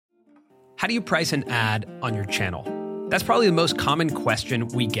How do you price an ad on your channel? That's probably the most common question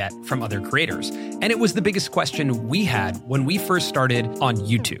we get from other creators. And it was the biggest question we had when we first started on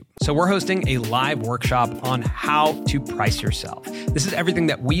YouTube. So we're hosting a live workshop on how to price yourself. This is everything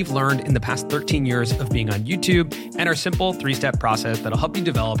that we've learned in the past 13 years of being on YouTube and our simple 3-step process that'll help you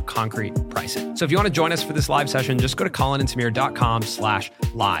develop concrete pricing. So if you want to join us for this live session, just go to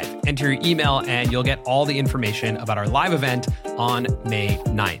colinandsamir.com/live. Enter your email and you'll get all the information about our live event on May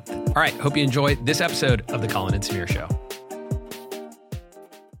 9th. All right, hope you enjoy this episode of The Colin and Samir Show.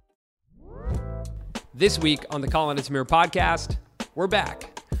 This week on the Colin and Samir podcast, we're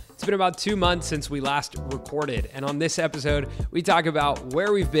back. It's been about 2 months since we last recorded. And on this episode, we talk about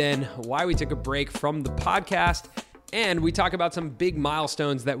where we've been, why we took a break from the podcast, and we talk about some big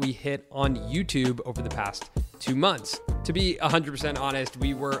milestones that we hit on YouTube over the past 2 months. To be 100% honest,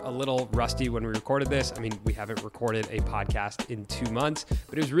 we were a little rusty when we recorded this. I mean, we haven't recorded a podcast in 2 months,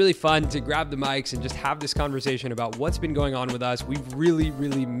 but it was really fun to grab the mics and just have this conversation about what's been going on with us. We've really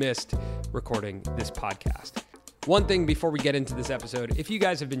missed recording this podcast. One thing before we get into this episode, if you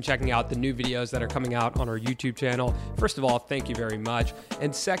guys have been checking out the new videos that are coming out on our YouTube channel, first of all, thank you very much.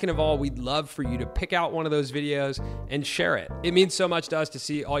 And second of all, we'd love for you to pick out one of those videos and share it. It means so much to us to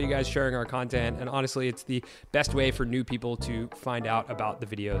see all you guys sharing our content. And honestly, it's the best way for new people to find out about the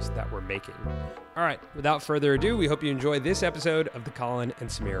videos that we're making. All right, without further ado, we hope you enjoy this episode of the Colin and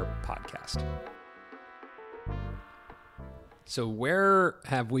Samir podcast. So where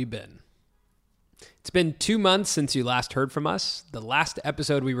have we been? It's been 2 months since you last heard from us. The last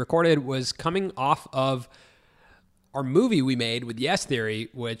episode we recorded was coming off of our movie we made with Yes Theory,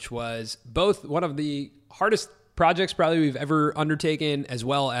 which was both one of the hardest projects probably we've ever undertaken, as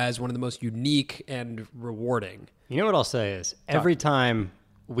well as one of the most unique and rewarding. You know what I'll say is, every time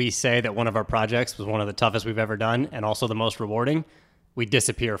we say that one of our projects was one of the toughest we've ever done and also the most rewarding, we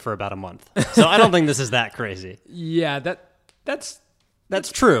disappear for about a month. So I don't think this is that crazy. Yeah,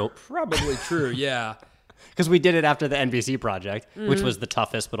 that's true. Probably true, yeah. Because we did it after the NBC project, which was the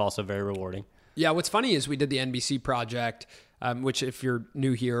toughest, but also very rewarding. Yeah, what's funny is we did the NBC project, which if you're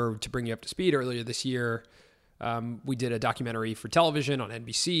new here, to bring you up to speed, earlier this year, we did a documentary for television on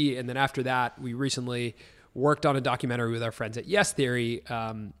NBC. And then after that, we recently worked on a documentary with our friends at Yes Theory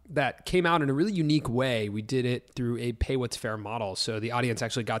that came out in a really unique way. We did it through a pay what's fair model. So the audience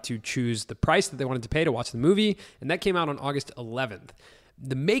actually got to choose the price that they wanted to pay to watch the movie. And that came out on August 11th.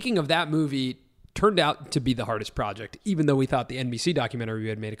 The making of that movie turned out to be the hardest project, even though we thought the NBC documentary we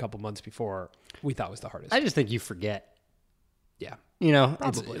had made a couple months before we thought was the hardest. I just think you forget. Yeah. You know,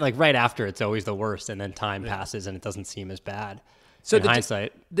 probably. It's like right after it's always the worst, and then time passes and it doesn't seem as bad. So in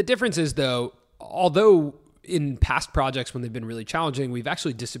hindsight. The difference is, though, although in past projects when they've been really challenging, we've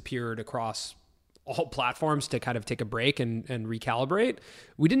actually disappeared across all platforms to kind of take a break and recalibrate.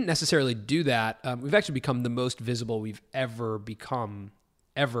 We didn't necessarily do that. We've actually become the most visible we've ever become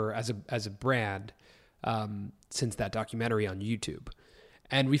as a brand since that documentary on YouTube.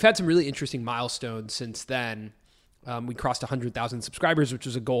 And we've had some really interesting milestones since then. We crossed 100,000 subscribers, which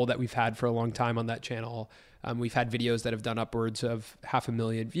was a goal that we've had for a long time on that channel. We've had videos that have done upwards of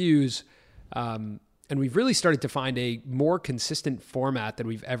 500,000 views. And we've really started to find a more consistent format than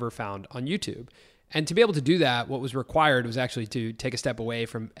we've ever found on YouTube. And to be able to do that, what was required was actually to take a step away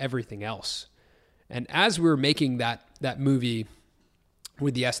from everything else. And as we were making that movie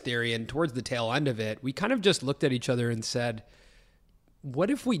with Yes Theory, and towards the tail end of it, we kind of just looked at each other and said,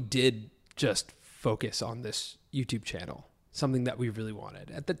 what if we did just focus on this YouTube channel, something that we really wanted?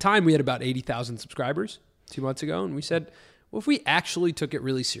 At the time, we had about 80,000 subscribers 2 months ago, and we said, what if we actually took it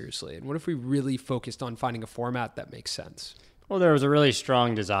really seriously? And what if we really focused on finding a format that makes sense? Well, there was a really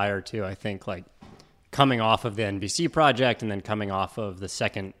strong desire too, I think, like coming off of the NBC project and then coming off of the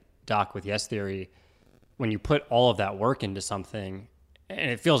second doc with Yes Theory, when you put all of that work into something, and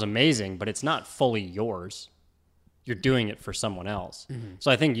it feels amazing, but it's not fully yours. You're doing it for someone else. Mm-hmm.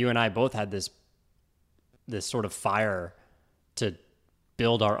 So I think you and I both had this sort of fire to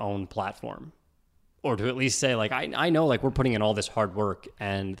build our own platform, or to at least say, like, I know, like, we're putting in all this hard work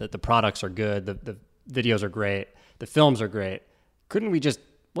and that the products are good, the videos are great, the films are great.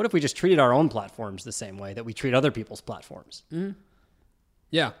 What if we just treated our own platforms the same way that we treat other people's platforms? Mm-hmm.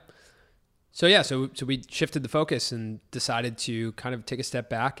 Yeah. So we shifted the focus and decided to kind of take a step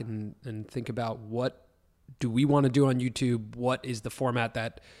back and think about, what do we want to do on YouTube? What is the format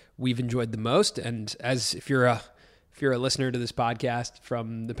that we've enjoyed the most? And if you're a listener to this podcast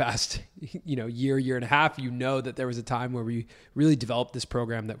from the past, year and a half, you know that there was a time where we really developed this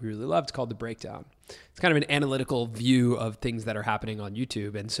program that we really loved called The Breakdown. It's kind of an analytical view of things that are happening on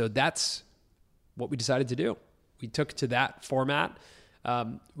YouTube. And so that's what we decided to do. We took to that format.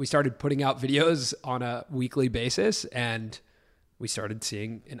 we started putting out videos on a weekly basis, and we started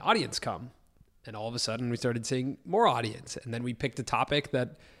seeing an audience come. And all of a sudden we started seeing more audience. And then we picked a topic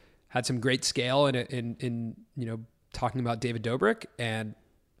that had some great scale in talking about David Dobrik, and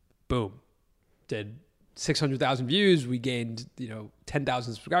boom, did 600,000 views. We gained,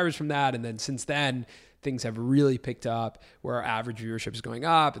 10,000 subscribers from that. And then since then, things have really picked up where our average viewership is going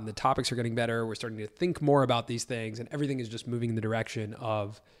up and the topics are getting better. We're starting to think more about these things, and everything is just moving in the direction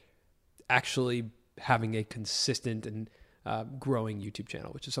of actually having a consistent and growing YouTube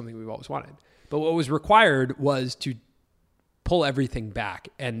channel, which is something we've always wanted. But what was required was to pull everything back.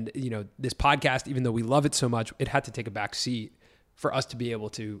 And, this podcast, even though we love it so much, it had to take a back seat for us to be able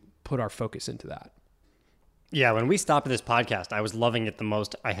to put our focus into that. Yeah, when we stopped this podcast, I was loving it the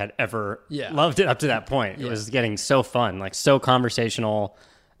most I had ever loved it up to that point. It was getting so fun, like so conversational.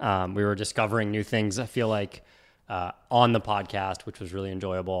 We were discovering new things, I feel like, on the podcast, which was really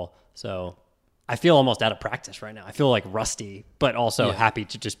enjoyable. So I feel almost out of practice right now. I feel like rusty, but also happy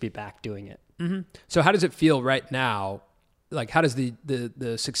to just be back doing it. Mm-hmm. So how does it feel right now? Like, how does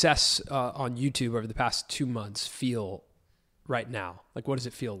the success on YouTube over the past 2 months feel right now? Like, what does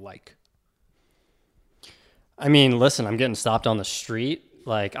it feel like? I mean, listen, I'm getting stopped on the street.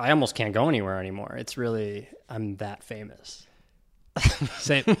 Like, I almost can't go anywhere anymore. It's really, I'm that famous.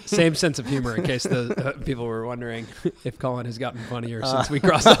 Same sense of humor, in case the people were wondering if Colin has gotten funnier since we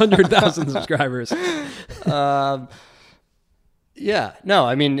crossed 100,000 subscribers. Yeah, no,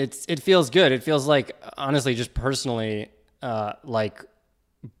 I mean, it feels good. It feels like, honestly, just personally, like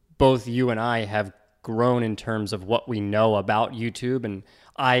both you and I have grown in terms of what we know about YouTube. And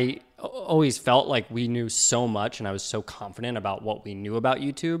I always felt like we knew so much, and I was so confident about what we knew about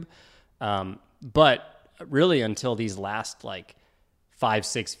YouTube. But really until these last 5-6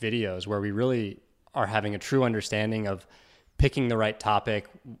 videos where we really are having a true understanding of picking the right topic,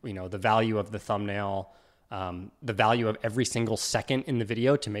 the value of the thumbnail, the value of every single second in the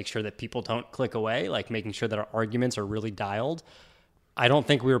video to make sure that people don't click away, like making sure that our arguments are really dialed. I don't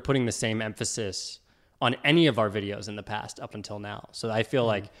think we were putting the same emphasis on any of our videos in the past up until now. So I feel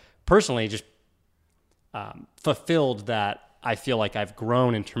like personally just fulfilled that I feel like I've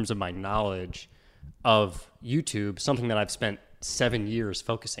grown in terms of my knowledge of YouTube, something that I've spent 7 years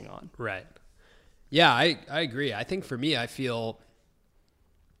focusing on. Right. Yeah, I agree. I think for me, I feel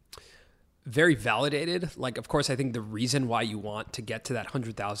very validated. Like, of course, I think the reason why you want to get to that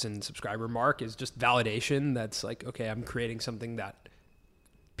 100,000 subscriber mark is just validation. That's like, okay, I'm creating something that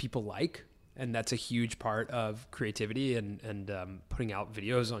people like. And that's a huge part of creativity and putting out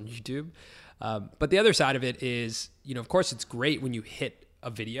videos on YouTube. But the other side of it is, of course, it's great when you hit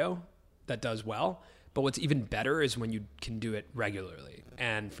a video that does well. But what's even better is when you can do it regularly.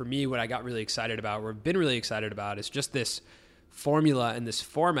 And for me, what I got really excited about, or have been really excited about, is just this formula and this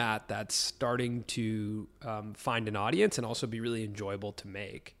format that's starting to find an audience and also be really enjoyable to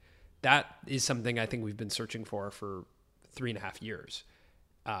make. That is something I think we've been searching for 3.5 years.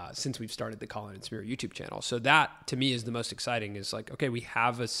 Since we've started the Colin and Samir YouTube channel. So that to me is the most exciting, is like, okay, we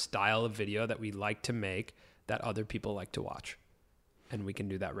have a style of video that we like to make that other people like to watch, and we can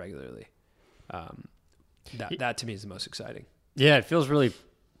do that regularly. That to me is the most exciting. Yeah, it feels really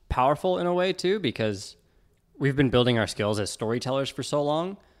powerful in a way too, because we've been building our skills as storytellers for so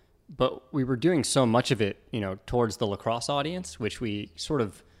long, but we were doing so much of it, towards the lacrosse audience, which we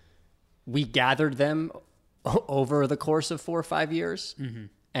gathered them over the course of 4 or 5 years. Mm-hmm.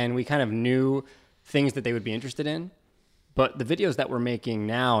 And we kind of knew things that they would be interested in. But the videos that we're making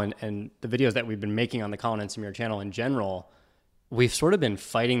now and the videos that we've been making on the Colin and Samir channel in general, we've sort of been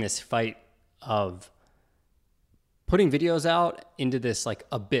fighting this fight of putting videos out into this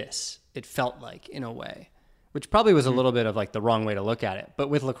abyss, it felt like, in a way, which probably was a little bit of the wrong way to look at it. But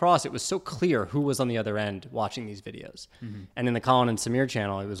with lacrosse, it was so clear who was on the other end watching these videos. Mm-hmm. And in the Colin and Samir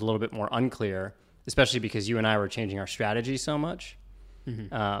channel, it was a little bit more unclear, especially because you and I were changing our strategy so much.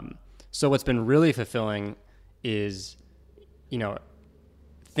 Mm-hmm. So what's been really fulfilling is,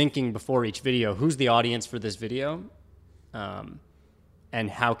 thinking before each video, who's the audience for this video? And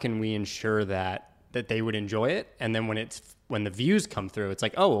how can we ensure that they would enjoy it? And then when the views come through, it's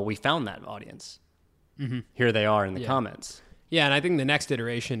like, oh, well, we found that audience. Mm-hmm. Here they are in the comments. Yeah, and I think the next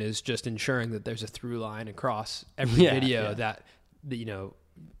iteration is just ensuring that there's a through line across every video that,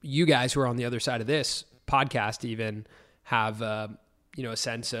 you guys who are on the other side of this podcast even have, a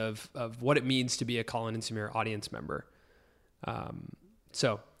sense of what it means to be a Colin and Samir audience member.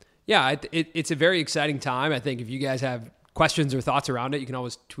 So yeah, it's a very exciting time. I think if you guys have questions or thoughts around it, you can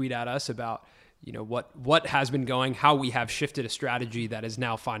always tweet at us about, what has been going, how we have shifted a strategy that is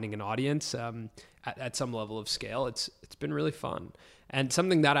now finding an audience, at some level of scale. It's been really fun. And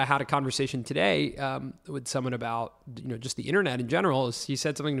something that I had a conversation today with someone about, just the internet in general, is he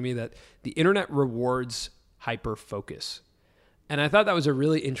said something to me that the internet rewards hyper focus. And I thought that was a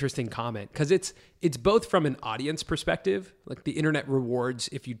really interesting comment because it's both from an audience perspective, like the internet rewards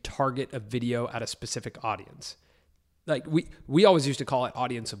if you target a video at a specific audience. Like we always used to call it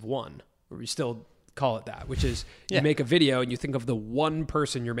audience of one, or we still call it that, which is you make a video and you think of the one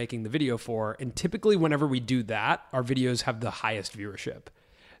person you're making the video for. And typically whenever we do that, our videos have the highest viewership.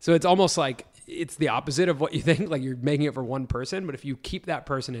 So it's almost like it's the opposite of what you think, like you're making it for one person. But if you keep that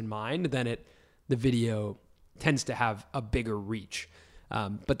person in mind, then the video tends to have a bigger reach.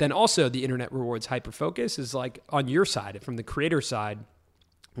 But then also the internet rewards hyperfocus is like on your side, from the creator side,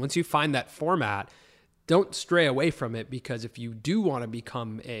 once you find that format, don't stray away from it, because if you do want to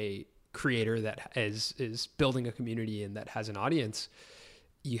become a creator that is building a community and that has an audience,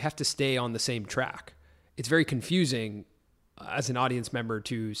 you have to stay on the same track. It's very confusing as an audience member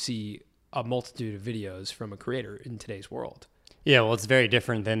to see a multitude of videos from a creator in today's world. Yeah, well, it's very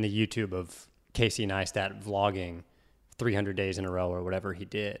different than the YouTube of Casey Neistat vlogging 300 days in a row or whatever he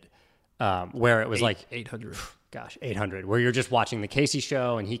did, where it was 800. Gosh, 800, where you're just watching the Casey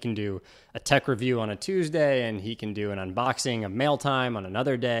show and he can do a tech review on a Tuesday and he can do an unboxing of Mail Time on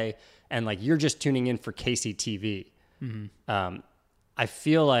another day. And like, you're just tuning in for Casey TV. Mm-hmm. I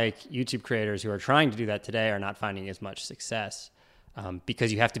feel like YouTube creators who are trying to do that today are not finding as much success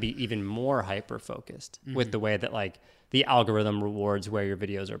because you have to be even more hyper-focused with the way that like the algorithm rewards where your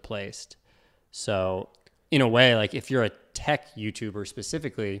videos are placed. So in a way, like if you're a tech YouTuber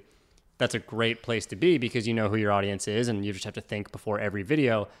specifically, that's a great place to be because you know who your audience is and you just have to think before every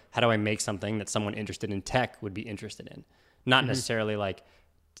video, how do I make something that someone interested in tech would be interested in? Not necessarily like,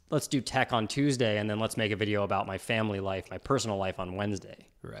 let's do tech on Tuesday and then let's make a video about my family life, my personal life on Wednesday.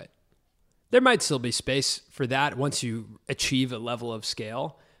 Right. There might still be space for that once you achieve a level of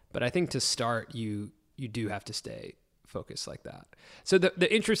scale, but I think to start, you do have to stay focused like that. So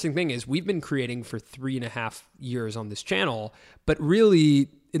the interesting thing is we've been creating for 3.5 years on this channel, but really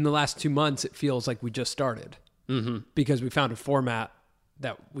in the last 2 months, it feels like we just started because we found a format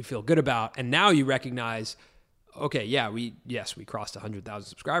that we feel good about. And now you recognize, okay, we crossed 100,000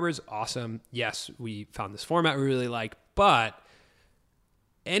 subscribers. Awesome. Yes, we found this format we really like, but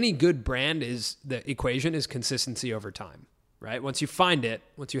any good brand the equation is consistency over time, right? Once you find it,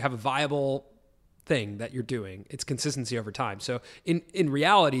 once you have a viable thing that you're doing, it's consistency over time. So in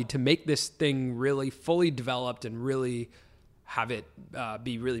reality, to make this thing really fully developed and really have it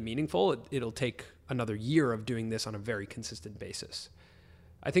be really meaningful, it'll take another year of doing this on a very consistent basis.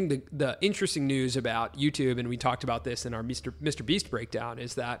 I think the interesting news about YouTube, and we talked about this in our Mr. Beast breakdown,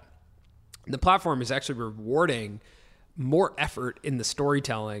 is that the platform is actually rewarding more effort in the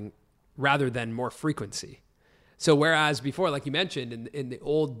storytelling rather than more frequency. So whereas before, like you mentioned, in the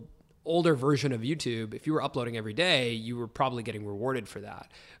older version of YouTube, if you were uploading every day, you were probably getting rewarded for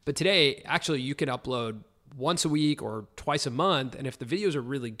that. But today, actually, you can upload once a week or twice a month, and if the videos are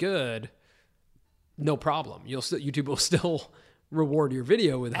really good, no problem. YouTube will still reward your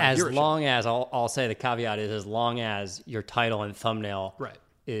video with high viewership. As long as I'll say the caveat is as long as your title and thumbnail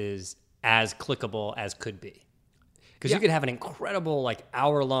is as clickable as could be. Because you could have an incredible like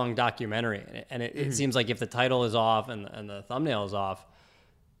hour-long documentary, and it seems like if the title is off and the thumbnail is off,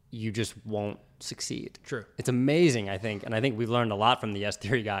 you just won't succeed. True. It's amazing, I think, and I think we've learned a lot from the Yes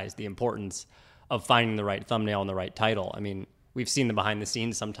Theory guys, the importance of finding the right thumbnail and the right title. I mean, we've seen the behind the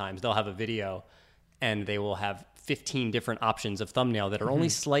scenes sometimes. They'll have a video and they will have 15 different options of thumbnail that are only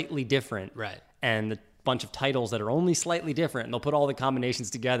slightly different. Right. And a bunch of titles that are only slightly different. And they'll put all the combinations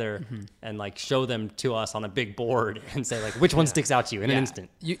together and like show them to us on a big board and say like, which one sticks out to you in an instant?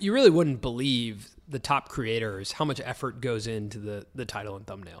 You really wouldn't believe the top creators, how much effort goes into the title and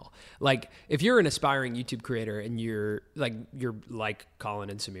thumbnail. Like if you're an aspiring YouTube creator and you're like Colin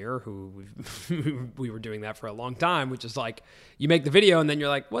and Samir, who we were doing that for a long time, which is like you make the video and then you're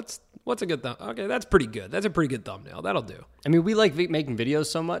like, what's a good okay, that's pretty good. That's a pretty good thumbnail. That'll do. I mean, we like making videos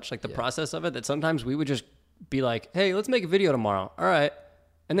so much, like the process of it, that sometimes we would just be like, hey, let's make a video tomorrow. All right.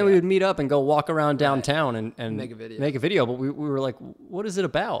 And then we would meet up and go walk around downtown and make a video. But we were like, what is it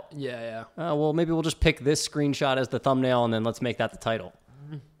about? Yeah. Well, maybe we'll just pick this screenshot as the thumbnail and then let's make that the title.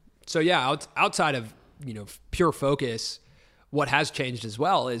 So yeah, outside of, pure focus, what has changed as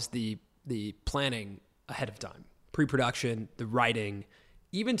well is the planning ahead of time, pre-production, the writing,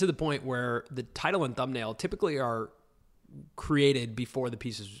 even to the point where the title and thumbnail typically are created before the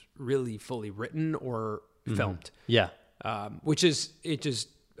piece is really fully written or filmed. Yeah. Which is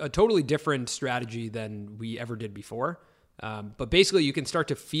a totally different strategy than we ever did before. But basically you can start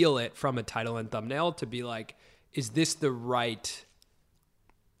to feel it from a title and thumbnail to be like, is this the right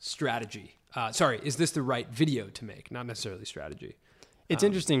strategy? Is this the right video to make? Not necessarily strategy. It's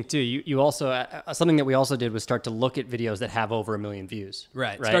interesting too. You also something that we also did was start to look at videos that have over 1 million views.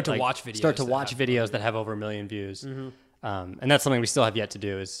 Right. Start to watch videos. Start to watch videos that have over 1 million views. And that's something we still have yet to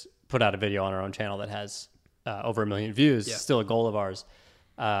do, is put out a video on our own channel that has over 1 million views. Yeah. Still a goal of ours.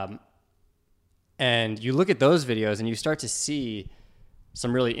 And you look at those videos and you start to see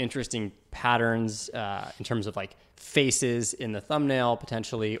some really interesting patterns in terms of like faces in the thumbnail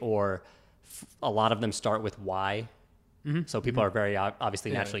potentially, or a lot of them start with why. So people are very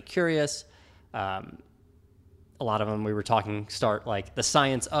obviously naturally curious. A lot of them, we were talking, start like the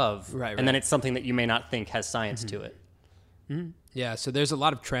science of, and then it's something that you may not think has science to it. Yeah, so there's a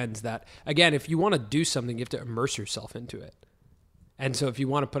lot of trends that, again, if you want to do something, you have to immerse yourself into it. And so if you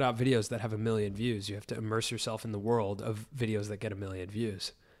want to put out videos that have 1 million views, you have to immerse yourself in the world of videos that get 1 million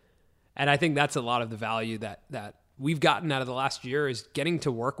views. And I think that's a lot of the value that we've gotten out of the last year, is getting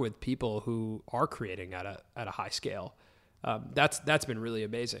to work with people who are creating at a high scale. That's been really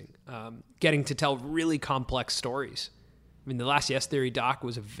amazing. Getting to tell really complex stories. I mean, the last Yes Theory doc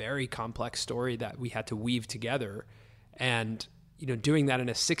was a very complex story that we had to weave together, and doing that in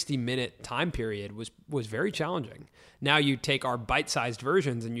a 60-minute time period was very challenging. Now you take our bite-sized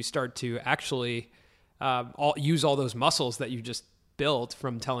versions and you start to actually use all those muscles that you just built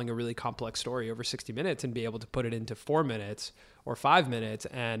from telling a really complex story over 60 minutes and be able to put it into 4 minutes or 5 minutes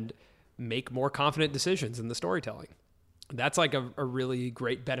and make more confident decisions in the storytelling. That's like a really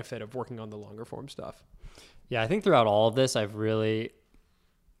great benefit of working on the longer form stuff. Yeah, I think throughout all of this, I've really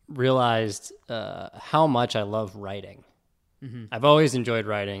realized how much I love writing. I've always enjoyed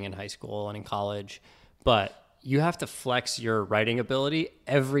writing in high school and in college, but you have to flex your writing ability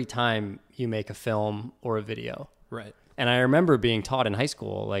every time you make a film or a video. Right. And I remember being taught in high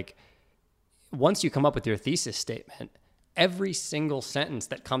school, like, once you come up with your thesis statement, every single sentence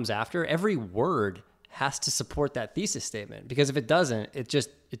that comes after, every word has to support that thesis statement, because if it doesn't,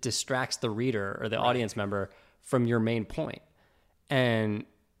 it distracts the reader or the audience member from your main point. And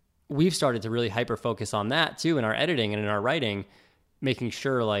we've started to really hyper focus on that too in our editing and in our writing, making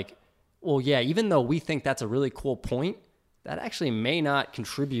sure like, well, yeah, even though we think that's a really cool point, that actually may not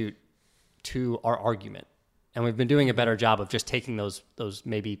contribute to our argument. And we've been doing a better job of just taking those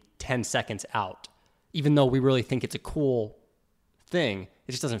maybe 10 seconds out, even though we really think it's a cool thing.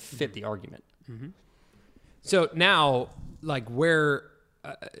 It just doesn't fit the argument. So now, like, where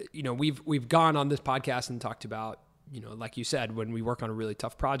we've gone on this podcast and talked about, like you said, when we work on a really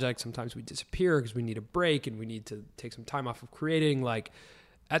tough project, sometimes we disappear because we need a break and we need to take some time off of creating. Like,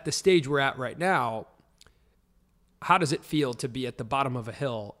 at the stage we're at right now, how does it feel to be at the bottom of a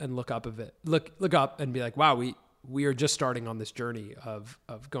hill and look up and be like, wow, we are just starting on this journey of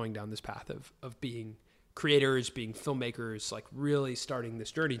going down this path of being creators, being filmmakers, like really starting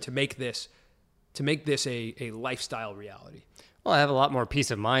this journey to make this a lifestyle reality? Well, I have a lot more peace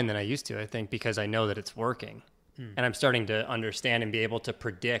of mind than I used to, I think, because I know that it's working. And I'm starting to understand and be able to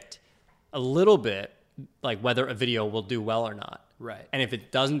predict a little bit, like, whether a video will do well or not. Right. And if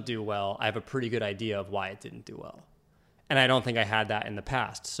it doesn't do well, I have a pretty good idea of why it didn't do well. And I don't think I had that in the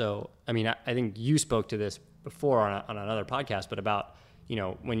past. So, I mean, I think you spoke to this before on another podcast, but about,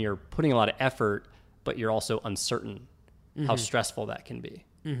 when you're putting a lot of effort, but you're also uncertain, how stressful that can be.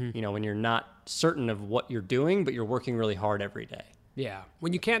 When you're not certain of what you're doing, but you're working really hard every day. Yeah.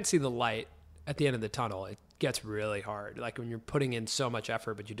 When you can't see the light at the end of the tunnel, it gets really hard. Like when you're putting in so much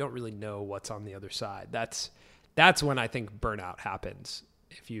effort, but you don't really know what's on the other side. That's when I think burnout happens,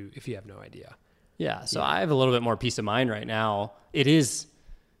 if you have no idea. Yeah. So I have a little bit more peace of mind right now. It is,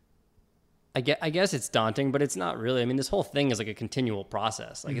 I guess it's daunting, but it's not really. I mean, this whole thing is like a continual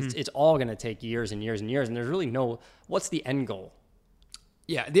process. Like it's all going to take years and years and years. And there's really what's the end goal?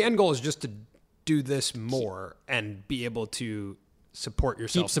 Yeah. The end goal is just to do this more and be able to support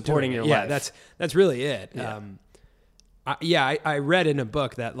yourself. Keep supporting your life. Yeah, that's really it. Yeah. I read in a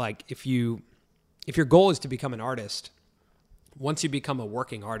book that, like, if your goal is to become an artist, once you become a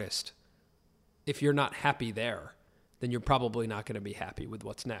working artist, if you're not happy there, then you're probably not going to be happy with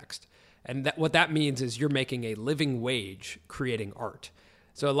what's next. And what that means is you're making a living wage creating art.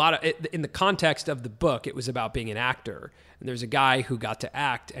 So a lot of it, in the context of the book, it was about being an actor. And there's a guy who got to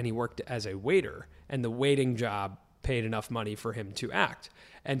act, and he worked as a waiter, and the waiting job paid enough money for him to act.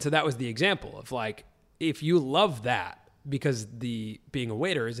 And so that was the example of, like, if you love that because being a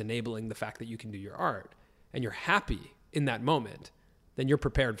waiter is enabling the fact that you can do your art, and you're happy in that moment, then you're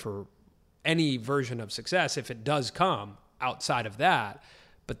prepared for any version of success if it does come outside of that.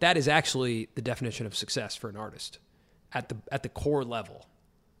 But that is actually the definition of success for an artist at the core level,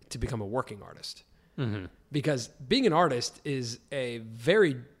 to become a working artist. because being an artist is a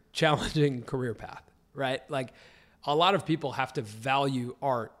very challenging career path, right? Like a lot of people have to value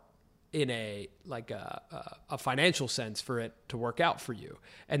art in a financial sense for it to work out for you.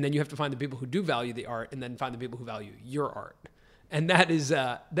 And then you have to find the people who do value the art and then find the people who value your art. And that is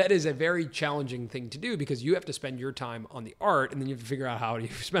a very challenging thing to do because you have to spend your time on the art and then you have to figure out how you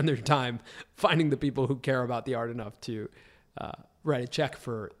spend their time finding the people who care about the art enough to write a check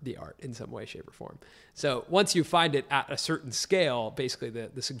for the art in some way, shape, or form. So once you find it at a certain scale, basically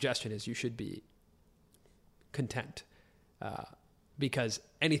the suggestion is you should be content because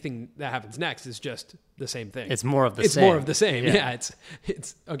anything that happens next is just the same thing. It's more of the It's same. more of the same. Yeah.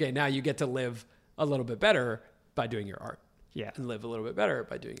 It's okay. Now you get to live a little bit better by doing your art. Yeah. And live a little bit better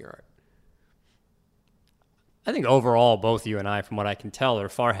by doing your art. I think overall, both you and I, from what I can tell, are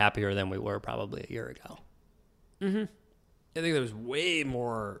far happier than we were probably a year ago. Mm-hmm. I think there was way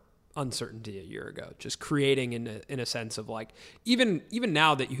more uncertainty a year ago, just creating in a sense of like, even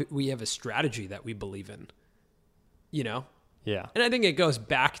now that we have a strategy that we believe in, you know? Yeah. And I think it goes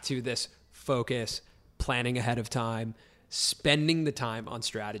back to this focus, planning ahead of time, spending the time on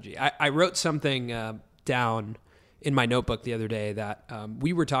strategy. I wrote something down in my notebook the other day that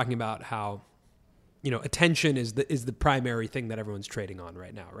we were talking about how, attention is the primary thing that everyone's trading on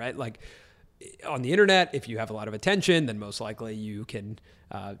right now, right? Like on the internet, if you have a lot of attention, then most likely you can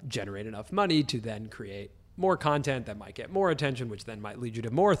generate enough money to then create more content that might get more attention, which then might lead you to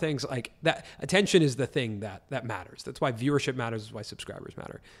more things. Like that attention is the thing that matters. That's why viewership matters, is why subscribers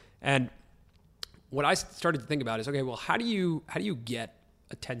matter. And what I started to think about is, okay, well, how do you get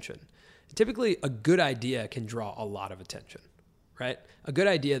attention? Typically, a good idea can draw a lot of attention, right? A good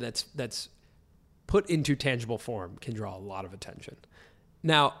idea that's put into tangible form can draw a lot of attention.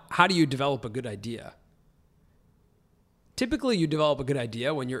 Now, how do you develop a good idea? Typically, you develop a good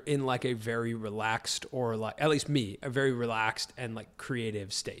idea when you're in like a very relaxed, or like, at least me, a very relaxed and like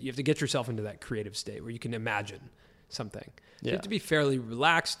creative state. You have to get yourself into that creative state where you can imagine something. So you have to be fairly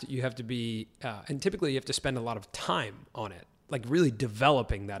relaxed. You have to be, and typically you have to spend a lot of time on it, like really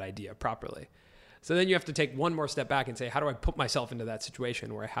developing that idea properly. So then you have to take one more step back and say, how do I put myself into that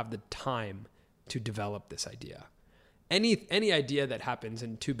situation where I have the time to develop this idea? Any idea that happens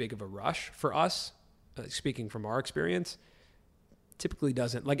in too big of a rush for us, speaking from our experience, typically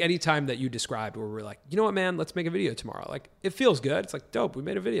doesn't. Like any time that you described where we're like, you know what, man, let's make a video tomorrow. Like it feels good. It's like, dope, we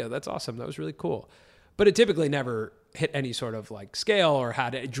made a video. That's awesome. That was really cool. But it typically never hit any sort of like scale or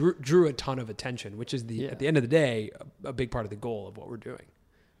drew a ton of attention, which is at the end of the day, a big part of the goal of what we're doing.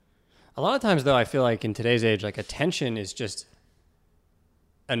 A lot of times though, I feel like in today's age, like attention is just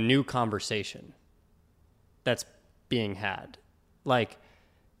a new conversation that's being had. Like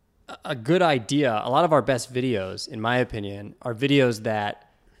a good idea, a lot of our best videos, in my opinion, are videos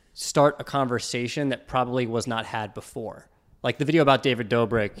that start a conversation that probably was not had before. Like the video about David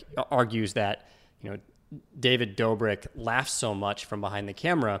Dobrik argues that, David Dobrik laughs so much from behind the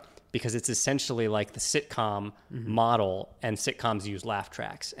camera because it's essentially like the sitcom model, and sitcoms use laugh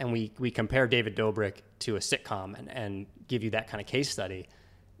tracks. And we compare David Dobrik to a sitcom and give you that kind of case study.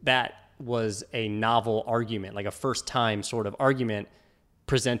 That was a novel argument, like a first time sort of argument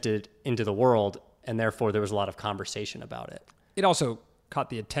presented into the world, and therefore there was a lot of conversation about it. It also caught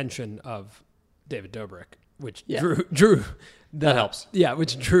the attention of David Dobrik, which drew that helps. Yeah,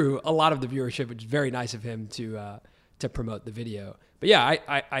 which drew a lot of the viewership, which is very nice of him to promote the video. But yeah,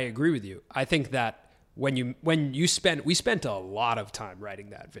 I agree with you. I think that we spent a lot of time writing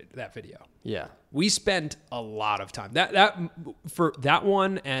that video. Yeah, we spent a lot of time that for that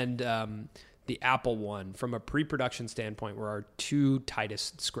one and the Apple one, from a pre-production standpoint, were our two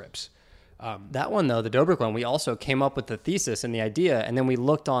tightest scripts. That one though, the Dobrik one, we also came up with the thesis and the idea, and then we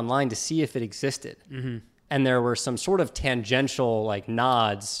looked online to see if it existed. Mm-hmm. And there were some sort of tangential like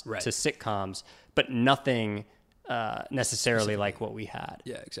nods to sitcoms, but nothing necessarily like what we had.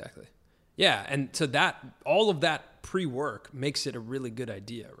 Yeah, exactly. Yeah, and so that all of that pre-work makes it a really good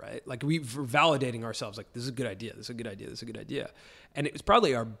idea, right? Like we're validating ourselves, like this is a good idea, this is a good idea, this is a good idea. And it was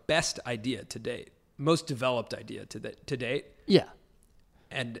probably our best idea to date, most developed idea to date. Yeah.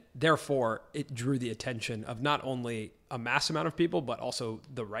 And therefore, it drew the attention of not only a mass amount of people, but also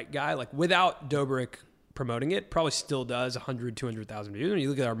the right guy. Like without Dobrik promoting it, probably still does 100, 200,000 views. When you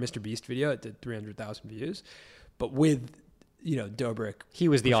look at our Mr. Beast video, it did 300,000 views. But with, Dobrik, he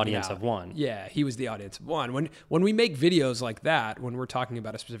was the audience of one. Yeah, he was the audience of one. When we make videos like that, when we're talking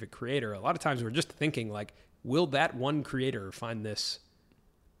about a specific creator, a lot of times we're just thinking like, will that one creator find this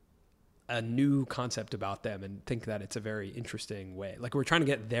a new concept about them and think that it's a very interesting way? Like we're trying to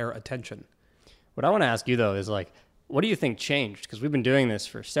get their attention. What I want to ask you though is like, what do you think changed? Because we've been doing this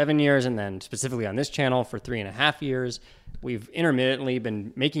for 7 years, and then specifically on this channel for 3.5 years. We've intermittently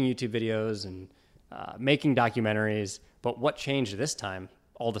been making YouTube videos and making documentaries. But what changed this time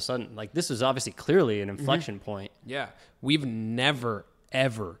all of a sudden? Like, this was obviously clearly an inflection point. Yeah. We've never,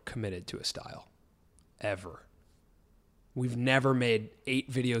 ever committed to a style. Ever. We've never made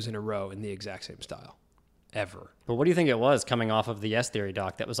 8 videos in a row in the exact same style. Ever. But what do you think it was coming off of the Yes Theory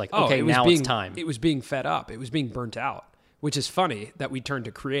doc that was like, it's time? It was being fed up. It was being burnt out, which is funny that we turned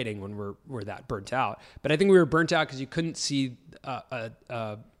to creating when we're that burnt out. But I think we were burnt out because you couldn't see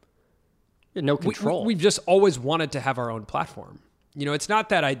no control. We've just always wanted to have our own platform. You know, it's not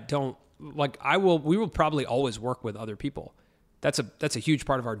that I don't like. We will probably always work with other people. That's a huge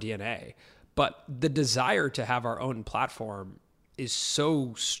part of our DNA. But the desire to have our own platform is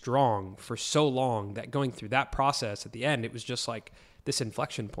so strong for so long that going through that process at the end, it was just like this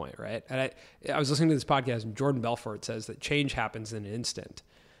inflection point, right? And I was listening to this podcast, and Jordan Belfort says that change happens in an instant.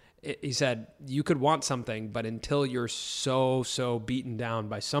 He said, you could want something, but until you're so beaten down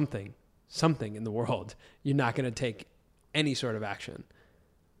by something in the world, you're not going to take any sort of action.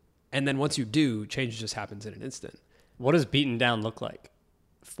 And then once you do, change just happens in an instant. What does beaten down look like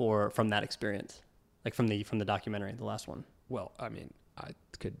from that experience? Like from the documentary, the last one? Well, I mean, I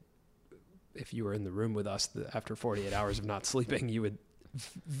could, if you were in the room with us after 48 hours of not sleeping, you would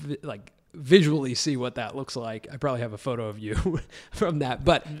visually see what that looks like. I probably have a photo of you from that,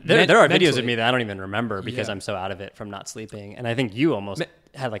 but there are videos of me that I don't even remember because I'm so out of it from not sleeping. And I think you almost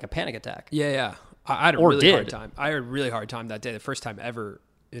had like a panic attack. Yeah. I had a really hard time. I had a really hard time that day. The first time ever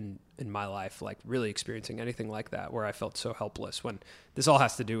in my life, like really experiencing anything like that, where I felt so helpless when this all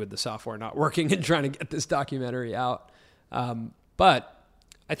has to do with the software not working and trying to get this documentary out. But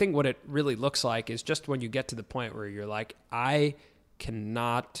I think what it really looks like is just when you get to the point where you're like, I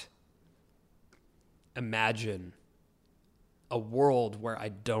cannot imagine a world where I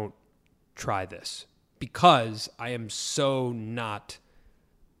don't try this, because I am so not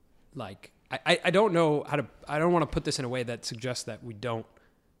like, I don't know how to, I don't want to put this in a way that suggests that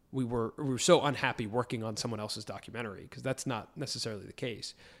we were so unhappy working on someone else's documentary, because that's not necessarily the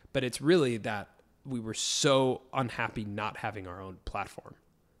case. But it's really that we were so unhappy not having our own platform.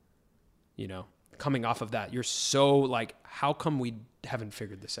 You know, coming off of that, you're so like, how come we haven't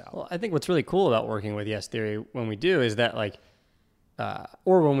figured this out? Well, I think what's really cool about working with Yes Theory when we do is that like,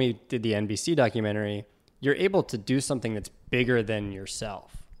 or when we did the NBC documentary, you're able to do something that's bigger than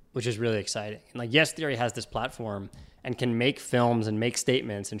yourself, which is really exciting. And like Yes Theory has this platform and can make films and make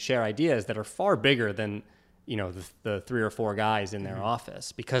statements and share ideas that are far bigger than, you know, the 3 or 4 guys in their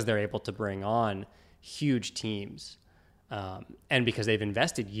office, because they're able to bring on huge teams. And because they've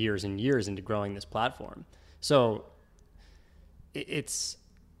invested years and years into growing this platform. So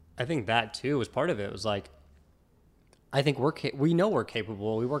I think that too was part of it. It was like, I think we know we're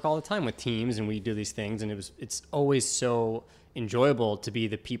capable. We work all the time with teams and we do these things, and it's always so enjoyable to be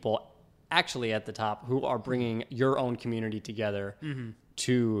the people actually at the top who are bringing your own community together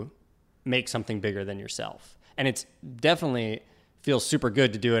to make something bigger than yourself. And it's definitely feels super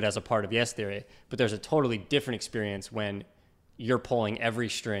good to do it as a part of Yes Theory, but there's a totally different experience when you're pulling every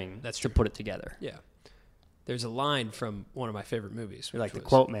string to put it together. Yeah. There's a line from one of my favorite movies. You're like the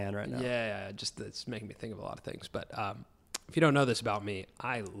quote man right now. Yeah. Just it's making me think of a lot of things. But if you don't know this about me,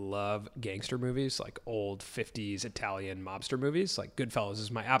 I love gangster movies, like old 50s Italian mobster movies. Like Goodfellas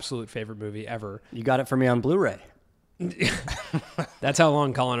is my absolute favorite movie ever. You got it for me on Blu-ray. That's how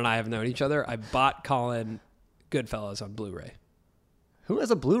long Colin and I have known each other. I bought Colin Goodfellas on Blu-ray. Who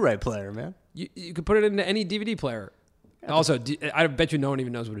has a Blu-ray player, man? You could put it into any DVD player. Also, I bet you no one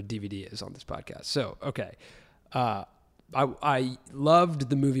even knows what a DVD is on this podcast. So, okay. I loved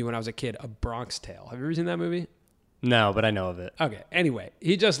the movie when I was a kid, A Bronx Tale. Have you ever seen that movie? No, but I know of it. Okay. Anyway,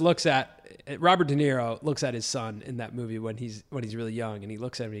 he just looks at Robert De Niro looks at his son in that movie when he's really young, and he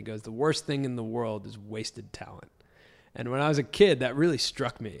looks at him and he goes, "The worst thing in the world is wasted talent." And when I was a kid, that really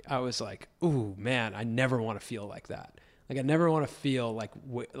struck me. I was like, "Ooh, man, I never want to feel like that. Like I never want to feel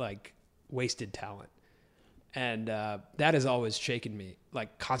like wasted talent." And that has always shaken me,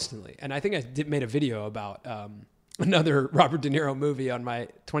 like constantly. And I think I made a video about another Robert De Niro movie on my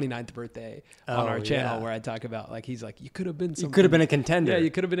 29th birthday on our channel, where I talk about like, he's like, you could have been something. You could have been a contender. Yeah,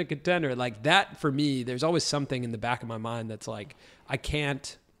 you could have been a contender. Like that for me, there's always something in the back of my mind that's like, I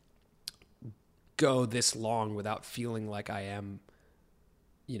can't go this long without feeling like I am,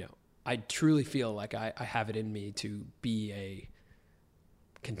 you know, I truly feel like I have it in me to be a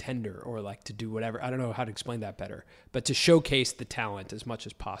contender, or like to do whatever. I don't know how to explain that better, but to showcase the talent as much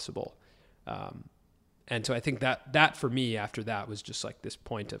as possible. And so I think that for me after that was just like this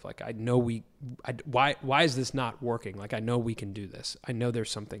point of like, I know why is this not working? Like, I know we can do this. I know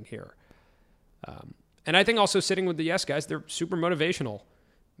there's something here. And I think also sitting with the Yes guys, they're super motivational.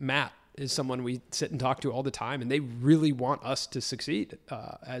 Matt is someone we sit and talk to all the time, and they really want us to succeed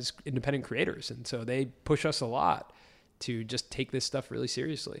as independent creators. And so they push us a lot to just take this stuff really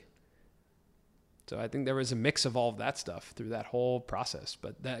seriously. So I think there was a mix of all of that stuff through that whole process.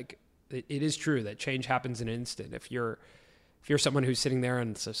 But that it is true that change happens in an instant. If you're someone who's sitting there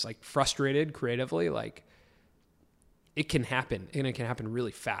and it's just like frustrated creatively, like it can happen, and it can happen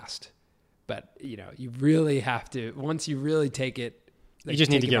really fast. But you really have to, once you really take it, you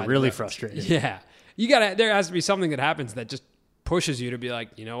just need to get really frustrated. Yeah. There has to be something that happens that just pushes you to be like,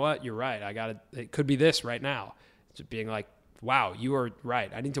 you know what, you're right. It could be this right now. Just being like, wow, you are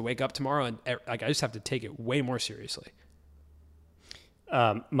right. I need to wake up tomorrow and like, I just have to take it way more seriously.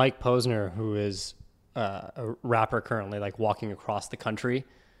 Mike Posner, who is a rapper currently, like walking across the country.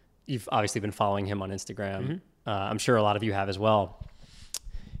 You've obviously been following him on Instagram. Mm-hmm. I'm sure a lot of you have as well.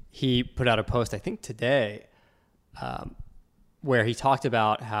 He put out a post, I think today, where he talked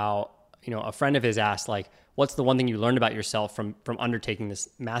about how, a friend of his asked, like, what's the one thing you learned about yourself from undertaking this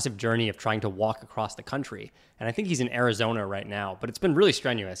massive journey of trying to walk across the country? And I think he's in Arizona right now, but it's been really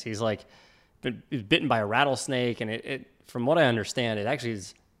strenuous. He's like been bitten by a rattlesnake, and it from what I understand, it actually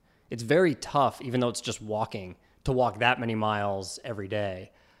is, it's very tough, even though it's just walking, to walk that many miles every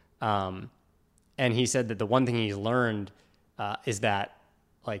day. And he said that the one thing he's learned is that,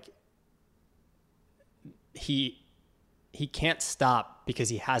 like, he can't stop because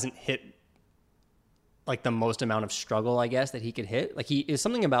he hasn't hit like the most amount of struggle, I guess, that he could hit. Like, he is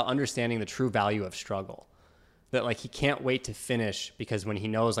something about understanding the true value of struggle, that like he can't wait to finish, because when he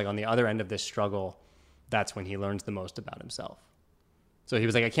knows like on the other end of this struggle, that's when he learns the most about himself. So he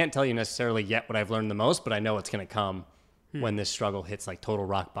was like, I can't tell you necessarily yet what I've learned the most, but I know it's going to come when this struggle hits like total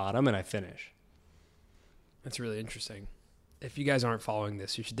rock bottom and I finish. That's really interesting. If you guys aren't following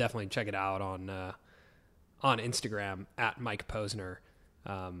this, you should definitely check it out on Instagram at Mike Posner.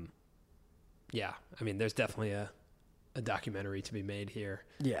 Yeah, I mean, there's definitely a documentary to be made here.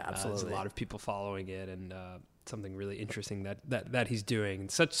 Yeah, absolutely. There's a lot of people following it, and something really interesting that he's doing.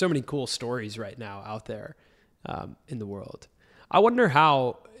 And so many cool stories right now out there in the world. I wonder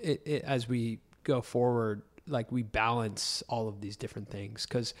how as we go forward, like, we balance all of these different things,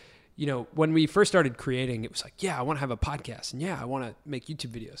 because when we first started creating, it was like, yeah, I want to have a podcast, and yeah, I want to make YouTube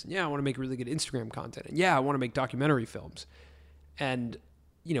videos, and yeah, I want to make really good Instagram content, and yeah, I want to make documentary films. And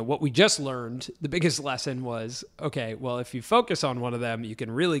what we just learned, the biggest lesson was, okay, well, if you focus on one of them, you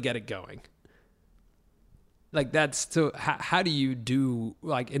can really get it going. Like, that's so how do you do,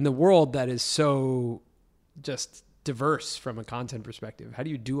 like, in the world that is so just diverse from a content perspective, how do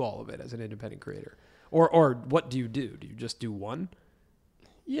you do all of it as an independent creator? Or what do you do? Do you just do one?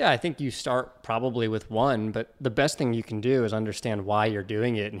 Yeah, I think you start probably with one, but the best thing you can do is understand why you're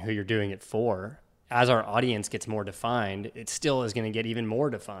doing it and who you're doing it for. As our audience gets more defined, it still is going to get even more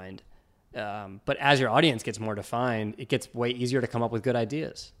defined. But as your audience gets more defined, it gets way easier to come up with good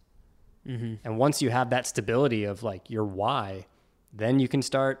ideas. Mm-hmm. And once you have that stability of like your why, then you can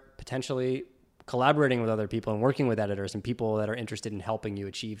start potentially collaborating with other people and working with editors and people that are interested in helping you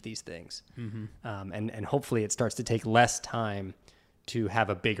achieve these things. Mm-hmm. And hopefully it starts to take less time to have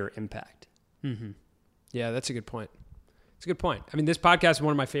a bigger impact. Mm-hmm. Yeah, that's a good point. It's a good point. I mean, this podcast is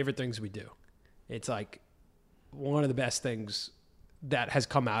one of my favorite things we do. It's like one of the best things that has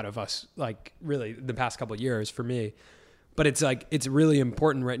come out of us, like, really the past couple of years for me. But it's like, it's really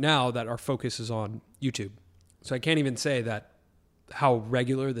important right now that our focus is on YouTube. So I can't even say that how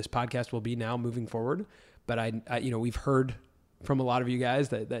regular this podcast will be now moving forward. But I we've heard from a lot of you guys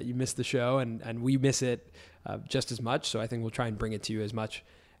that you miss the show, and we miss it just as much. So I think we'll try and bring it to you as much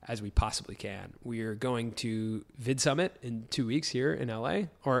as we possibly can. We're going to Vid Summit in 2 weeks here in LA,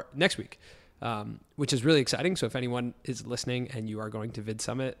 or next week, which is really exciting. So if anyone is listening and you are going to Vid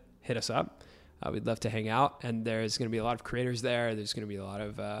Summit, hit us up. We'd love to hang out. And there's going to be a lot of creators there. There's going to be a lot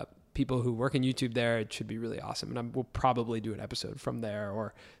of people who work in YouTube there. It should be really awesome. And we'll probably do an episode from there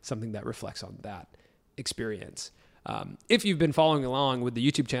or something that reflects on that experience. If you've been following along with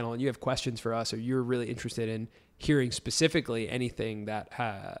the YouTube channel and you have questions for us, or you're really interested in hearing specifically anything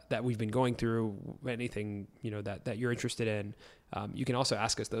that we've been going through, anything that you're interested in, you can also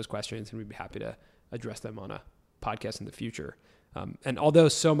ask us those questions, and we'd be happy to address them on a podcast in the future. And although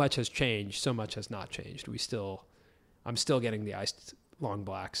so much has changed, so much has not changed. I'm still getting the iced long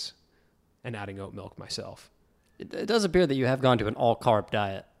blacks and adding oat milk myself. It does appear that you have gone to an all-carb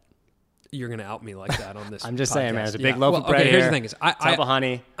diet. You're going to out me like that on this I'm just podcast. saying, man. There's a big loaf of bread Here's here. the thing is, Temple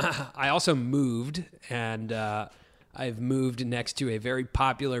honey. I also moved, and I've moved next to a very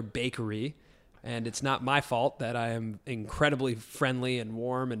popular bakery, and it's not my fault that I am incredibly friendly and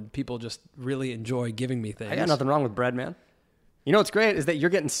warm, and people just really enjoy giving me things. I got nothing wrong with bread, man. You know what's great is that you're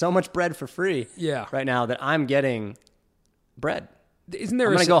getting so much bread for free right now that I'm getting bread. Isn't there?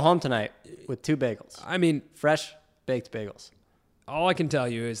 I'm going to go home tonight with 2 bagels. I mean, fresh baked bagels. All I can tell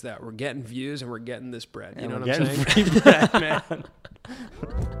you is that we're getting views and we're getting this bread. You know what I'm saying? Free bread, man.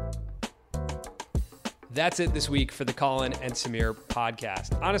 That's it this week for the Colin and Samir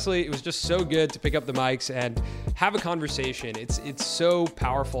podcast. Honestly, it was just so good to pick up the mics and have a conversation. It's so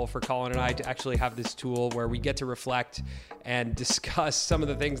powerful for Colin and I to actually have this tool where we get to reflect and discuss some of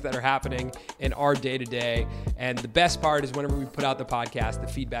the things that are happening in our day-to-day. And the best part is whenever we put out the podcast, the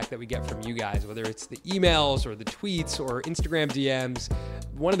feedback that we get from you guys, whether it's the emails or the tweets or Instagram DMs,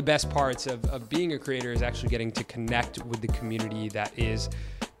 one of the best parts of being a creator is actually getting to connect with the community that is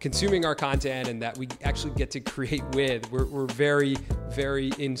consuming our content and that we actually get to create with. We're very,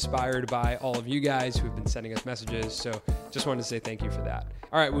 very inspired by all of you guys who have been sending us messages. So just wanted to say thank you for that.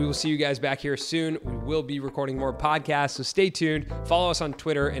 All right, we will see you guys back here soon. We will be recording more podcasts, so stay tuned. Follow us on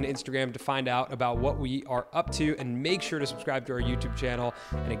Twitter and Instagram to find out about what we are up to, and make sure to subscribe to our YouTube channel.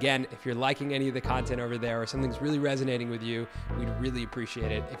 And again, if you're liking any of the content over there or something's really resonating with you, we'd really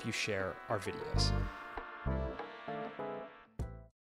appreciate it if you share our videos.